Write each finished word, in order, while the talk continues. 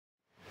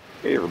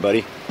Hey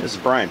everybody, this is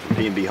Brian from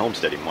PNB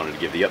Homesteading. Wanted to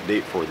give the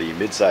update for the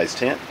mid-size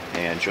tent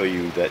and show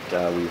you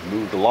that we've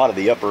moved a lot of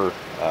the upper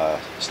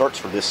starts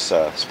for this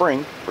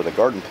spring for the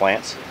garden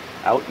plants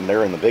out, and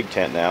they're in the big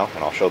tent now,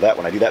 and I'll show that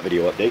when I do that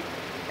video update.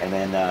 And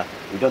then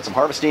we've done some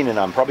harvesting, and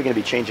I'm probably going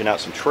to be changing out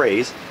some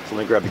trays, so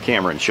let me grab the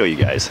camera and show you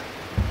guys.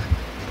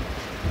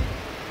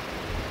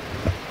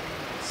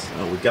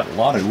 So we've got a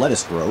lot of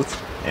lettuce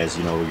growth, as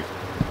you know,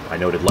 I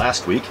noted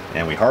last week,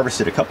 and we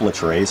harvested a couple of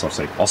trays.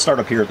 I'll start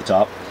up here at the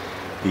top.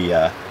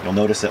 You'll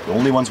notice that the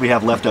only ones we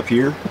have left up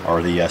here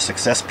are the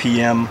Success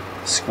PM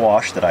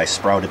squash that I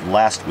sprouted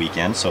last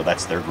weekend, so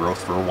that's their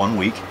growth for 1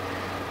 week.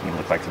 They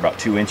look like they're about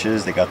 2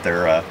 inches. They got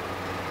their,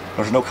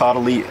 there's no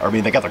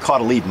they got their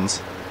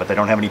cotyledons, but they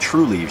don't have any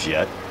true leaves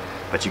yet.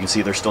 But you can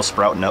see they're still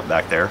sprouting up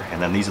back there.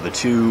 And then these are the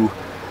two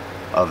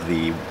of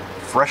the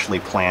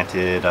freshly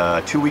planted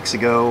 2 weeks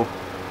ago,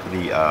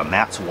 the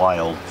Matt's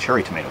Wild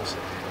cherry tomatoes.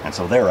 And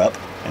so they're up.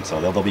 And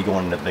so they'll be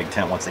going into the big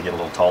tent once they get a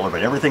little taller.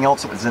 But everything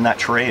else that was in that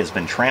tray has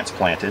been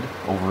transplanted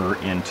over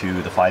into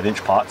the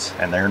 5-inch pots,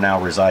 and they're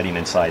now residing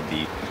inside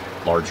the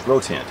large grow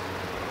tent.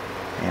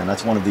 And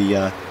that's one of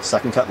the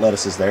second cut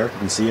lettuces there. You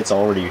can see it's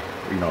already,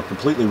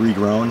 completely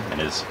regrown and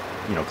is,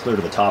 clear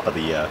to the top of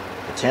the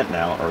tent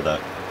now, or the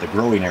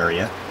growing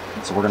area.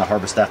 So we're going to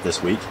harvest that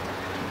this week.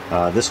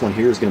 This one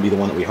here is going to be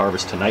the one that we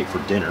harvest tonight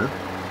for dinner,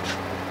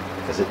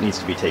 because it needs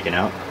to be taken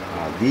out.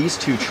 These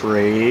two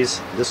trays,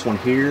 this one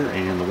here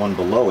and the one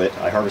below it,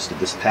 I harvested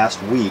this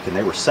past week, and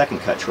they were second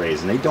cut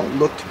trays, and they don't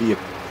look to be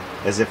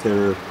as if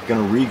they're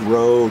going to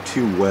regrow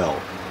too well.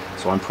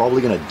 So I'm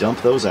probably going to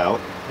dump those out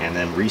and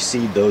then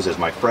reseed those as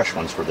my fresh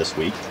ones for this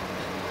week.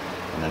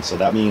 And then so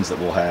that means that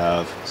we'll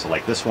have, so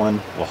like this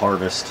one we'll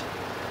harvest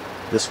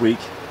this week.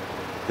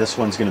 This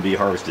one's going to be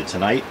harvested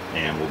tonight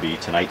and will be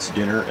tonight's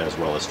dinner as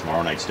well as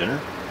tomorrow night's dinner.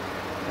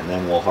 And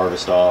then we'll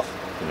harvest off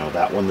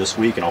that one this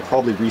week, and I'll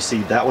probably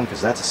reseed that one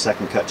because that's a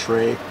second cut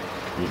tray.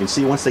 And you can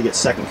see once they get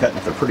second cut, and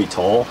if they're pretty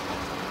tall,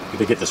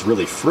 they get this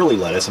really frilly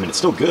lettuce. I mean, it's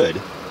still good,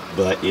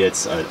 but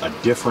it's a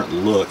different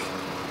look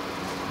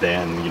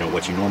than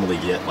what you normally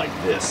get like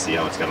this. See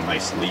how it's got a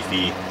nice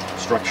leafy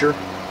structure?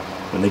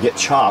 When they get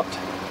chopped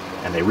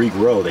and they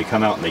regrow, they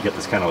come out and they get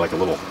this kind of like a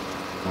little,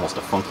 almost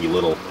a funky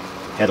little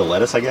head of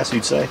lettuce, I guess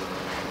you'd say.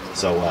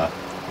 So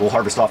we'll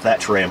harvest off that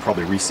tray and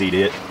probably reseed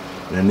it.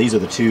 And then these are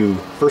the two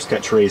first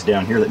cut trays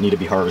down here that need to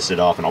be harvested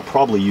off, and I'll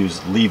probably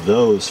leave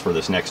those for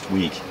this next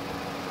week,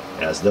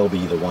 as they'll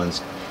be the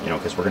ones,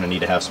 because we're going to need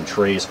to have some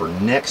trays for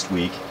next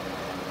week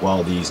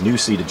while these new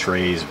seeded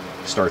trays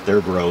start their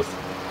growth.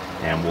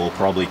 And we'll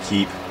probably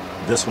keep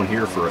this one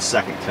here for a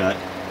second cut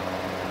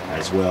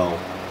as well,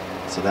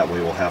 so that way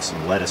we'll have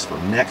some lettuce for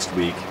next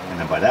week. And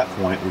then by that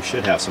point we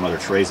should have some other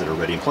trays that are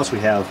ready, and plus we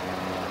have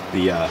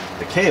the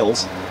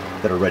kales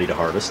that are ready to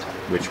harvest,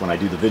 which when I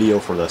do the video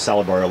for the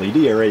salad bar LED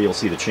area, you'll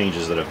see the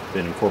changes that have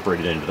been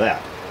incorporated into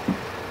that.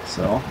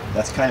 So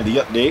that's kind of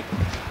the update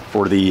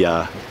for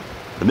the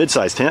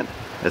mid-size tent.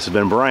 This has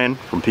been Brian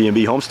from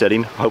PNB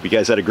Homesteading. I hope you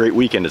guys had a great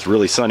weekend. It's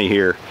really sunny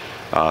here.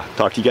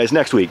 Talk to you guys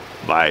next week.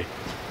 Bye.